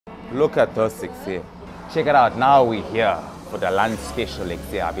Look at those ekse. Check it out. Now we're here for the lunch special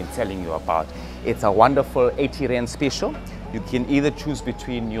ekse I've been telling you about. It's a wonderful 80 rand special. You can either choose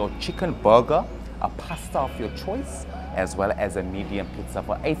between your chicken burger, a pasta of your choice, as well as a medium pizza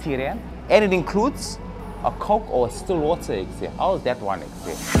for 80 rand. And it includes a Coke or a still water ekse. How's that one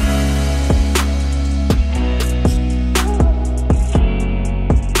ekse?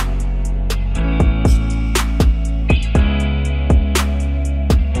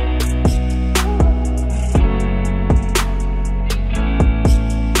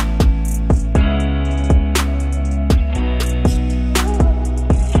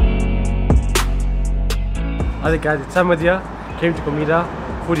 Hi guys, it's Ahmed here. Came to Comida.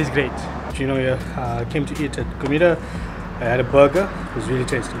 Food is great. You know, came to eat at Comida. I had a burger. It was really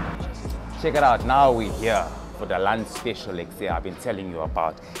tasty. Check it out. Now we're here for the lunch special ekse I've been telling you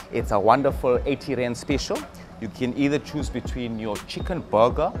about. It's a wonderful 80 rand special. You can either choose between your chicken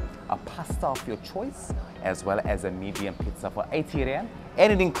burger, a pasta of your choice, as well as a medium pizza for 80 rand.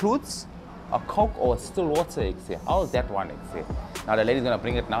 And it includes a Coke or a still water ekse. How's that one ekse? Now the lady's gonna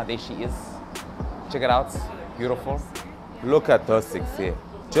bring it now. There she is. Check it out. Beautiful. Look at those ekse.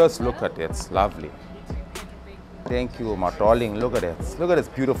 Just look at it. It's lovely. Thank you, my darling. Look at it. Look at its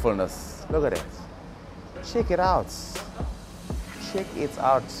beautifulness. Look at it. Check it out. Check it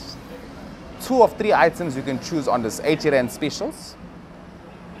out. 2 of 3 items you can choose on this 80 rand specials.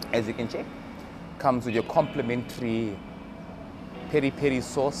 As you can check, comes with your complimentary peri-peri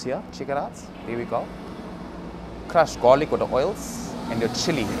sauce here. Check it out. There we go. Crushed garlic with the oils and your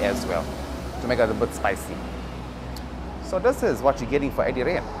chili as well to make it a bit spicy. So this is what you're getting for 80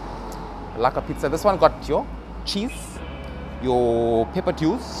 rand. Lukker pizza. This one got your cheese, your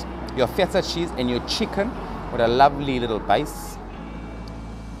peppadews, your feta cheese, and your chicken with a lovely little base.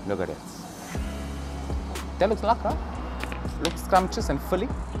 Look at it. That looks lekker. Looks scrumptious and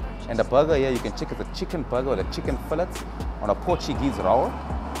filling. And the burger here, you can check it's a chicken burger with a chicken fillet on a Portuguese roll.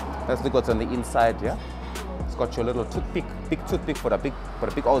 Let's look what's on the inside here. It's got your little toothpick, big toothpick for the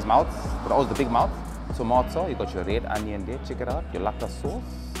big O's mouth, for the O's the big mouth. Tomato, you got your red onion there, check it out. Your Lukker sauce,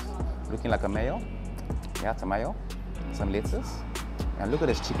 looking like a mayo. Yeah, it's a mayo. Some lettuce. And look at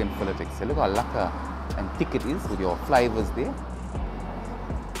this chicken fillet. Look how lekker and thick it is with your flavors there.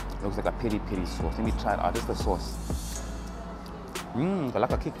 Looks like a peri-peri sauce. Let me try it out. This is the sauce. The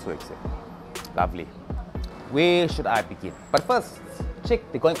lekker kick to it. Lovely. Where should I begin? But first, check,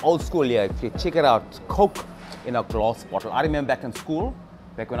 they're going old school here. Check it out. Coke in a glass bottle. I remember back in school,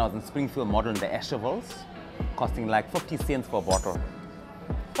 back when I was in Springfield Modern, the Ashervilles, costing like 50 cents for a bottle.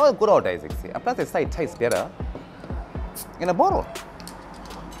 Oh, good old days, ekse. And plus they say it tastes better in a bottle.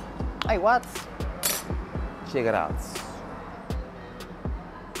 Hey, what? Check it out.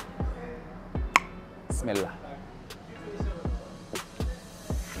 Smell.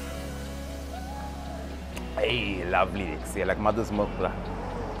 Hey, lovely, ekse. Like mother's milk.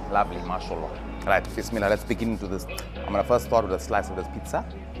 Lovely, mashallah. Right, bismillah, let's begin into this. I'm gonna first start with a slice of this pizza.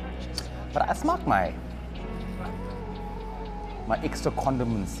 But I smack my extra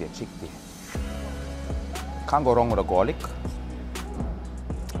condiments here, check there. Can't go wrong with a garlic.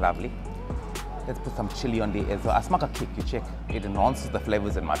 Lovely. Let's put some chili on there as well. I smack a kick, you check. It enhances the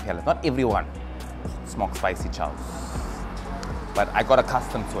flavors in my palate. Not everyone smokes spicy chows. But I got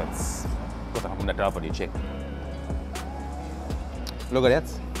accustomed to it. Because I'm gonna drop it, you check. Look at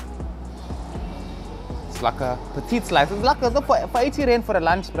that. Like a petite slice. It's like for 80 rand for a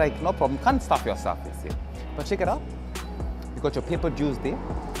lunch break, no problem. Can't stuff yourself, you see. But check it out. You got your peppadews there.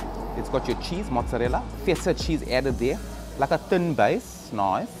 It's got your cheese, mozzarella, feta cheese added there. Like a thin base,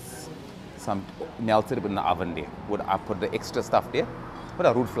 nice. Some melted in the oven there. Would I put the extra stuff there? Put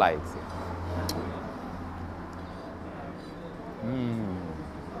a root fly, you see.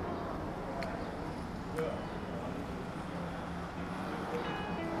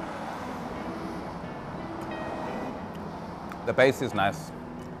 The base is nice,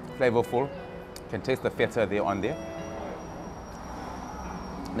 flavorful. You can taste the feta there on there.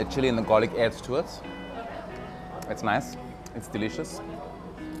 The chili and the garlic adds to it. It's nice. It's delicious.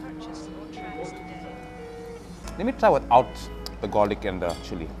 Let me try without the garlic and the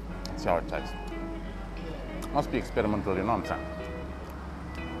chili. See how it tastes. Must be experimental, you know what I'm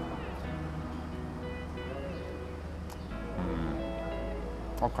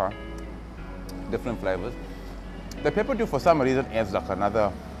saying? Okay. Different flavors. The peppadew for some reason adds like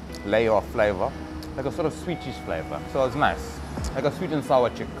another layer of flavor, like a sort of sweetish flavor. So it's nice, like a sweet and sour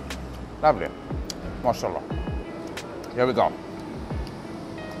chick. Lovely, mashallah. Here we go.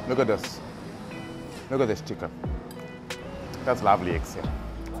 Look at this. Look at this chicken. That's lovely, ekse.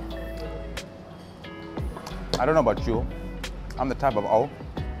 I don't know about you. I'm the type of O.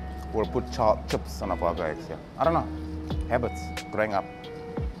 will put chips on a burger eggs here. I don't know. Habits, growing up.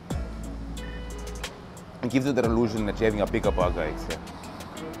 It gives you the illusion that you're having a bigger burger eggs here.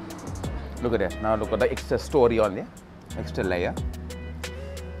 Look at that. Now look at the extra story on there. Extra layer.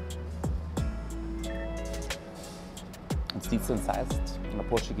 It's decent sized in a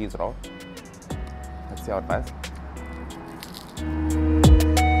Portuguese roll. Let's see how it goes.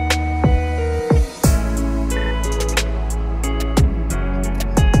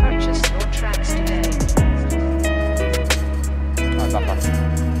 Purchase your tracks today.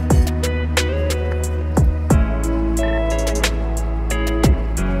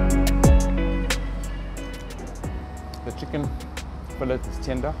 The chicken fillet is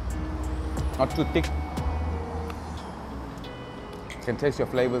tender, not too thick. You can taste your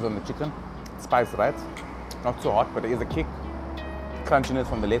flavors on the chicken. Spice, right? Not so hot, but there is a kick. Crunchiness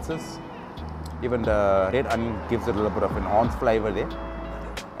from the lettuce. Even the red onion gives it a little bit of enhanced flavor there.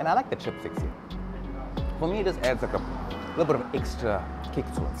 And I like the chipsticks here. For me, it just adds like a little bit of extra kick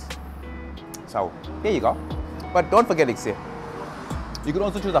to it. So, there you go. But don't forget, ekse, you can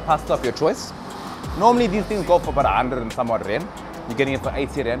also choose a pasta of your choice. Normally, these things go for about 100 and somewhat rand. You're getting it for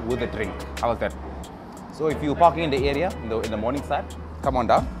 80 rand with a drink. How's that? So if you're parking in the area, in the morning side, come on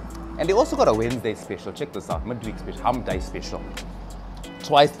down. And they also got a Wednesday special. Check this out, midweek special, hump day special.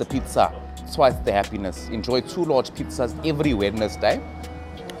 Twice the pizza, twice the happiness. Enjoy 2 large pizzas every Wednesday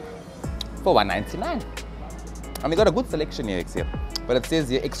for $1.99. And we got a good selection here, ekse. But it says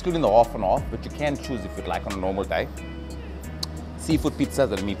here, excluding the half and half, but you can choose if you'd like on a normal day. Seafood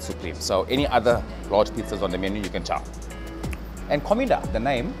pizzas and meat supreme. So any other large pizzas on the menu, you can chow. And Comida, the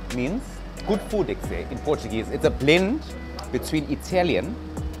name, means good food, ekse, in Portuguese. It's a blend between Italian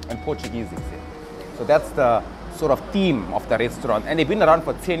and Portuguese, ekse. So that's the sort of theme of the restaurant. And they've been around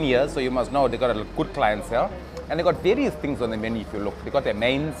for 10 years, so you must know they got a good clientele. And they got various things on the menu if you look. They got their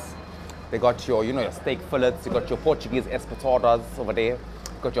mains, they got your, you know, your steak fillets, you got your Portuguese espetadas over there,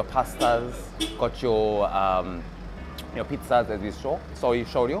 you got your pastas, got your pizzas as we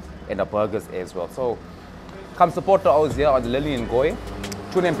showed you, and the burgers as well. So come support the O's here on the Lily and Goy.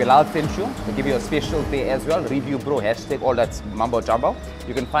 Tune in Bilal sent you. They give you a special there as well. Review bro, hashtag, all that mumbo jumbo.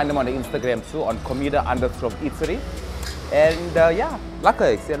 You can find them on the Instagram too, on Comida_eatery. And yeah,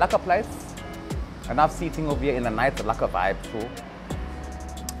 Lukker, it's a Lukker place. Enough seating over here in the night, a Lukker vibe too.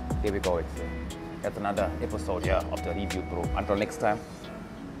 There we go, that's another episode here of the review bro. Until next time,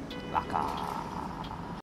 Lukker.